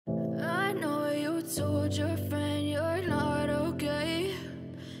told your friend you're not okay,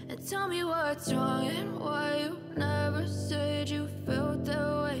 and tell me what's wrong and why you never said you felt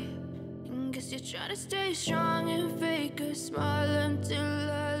that way. And guess you're trying to stay strong and fake a smile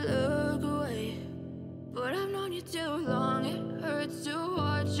until I look away. But I've known you too long, it hurts to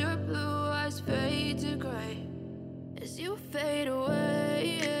watch your blue eyes fade to gray as you fade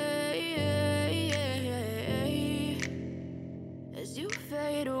away, as you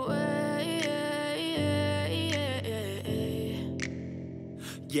fade away.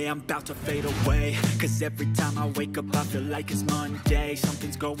 Yeah, I'm about to fade away, cause every time I wake up I feel like it's Monday.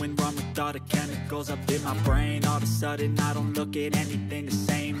 Something's going wrong with all the chemicals up in my brain. All of a sudden I don't look at anything the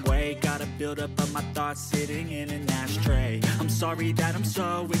same way. Got a buildup of my thoughts sitting in an ashtray. I'm sorry that I'm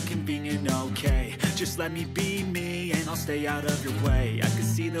so inconvenient, okay. Just let me be me and I'll stay out of your way. I can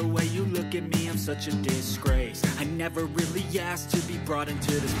see the way you look at me, I'm such a disgrace. I never really asked to be brought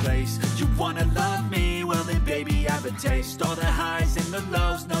into this place. You wanna love me? Well then baby I have a taste. All the highs and the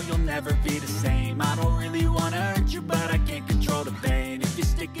lows, no you'll never be the same. I don't really wanna hurt you but I can't control the pain. If you're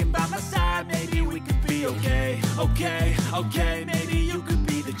sticking by my side maybe we could be okay. Okay, maybe you could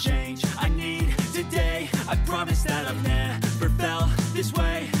be the change I need today. I promise that I've never felt this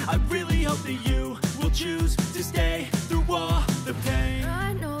way. I really hope that you will choose to stay through all the pain.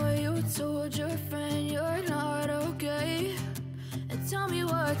 I know you told your friend you're not okay, and tell me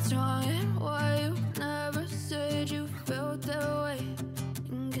what's wrong and why you never said you felt that way.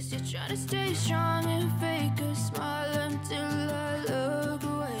 And guess you're trying to stay strong and fake a smile until I look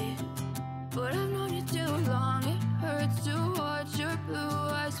away. But I've known you too long, it hurts to watch your blue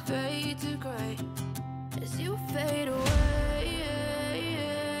eyes fade to gray as you fade away,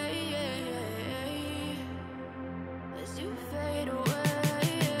 as you fade away,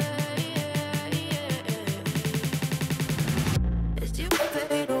 as you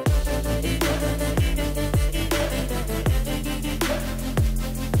fade away.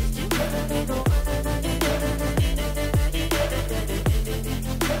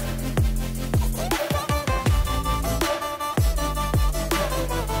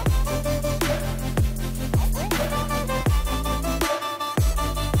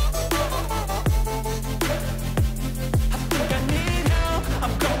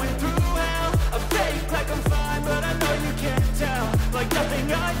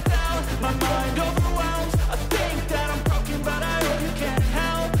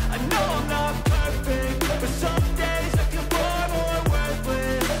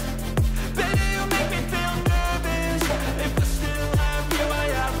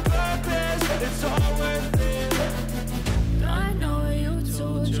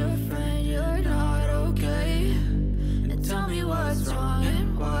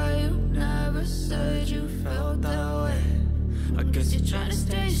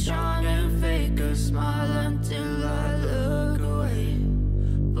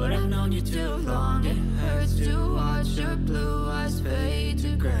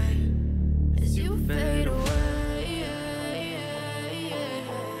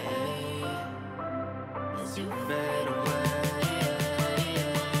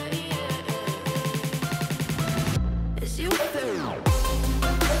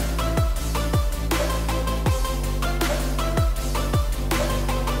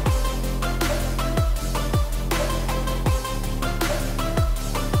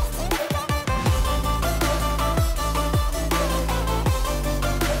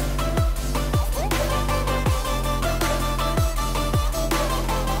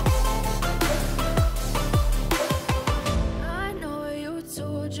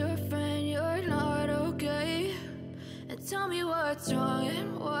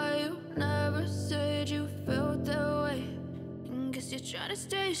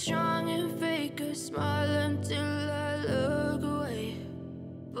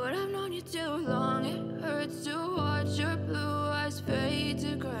 Too long, it hurts to watch your blue eyes fade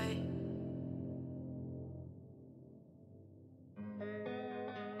to gray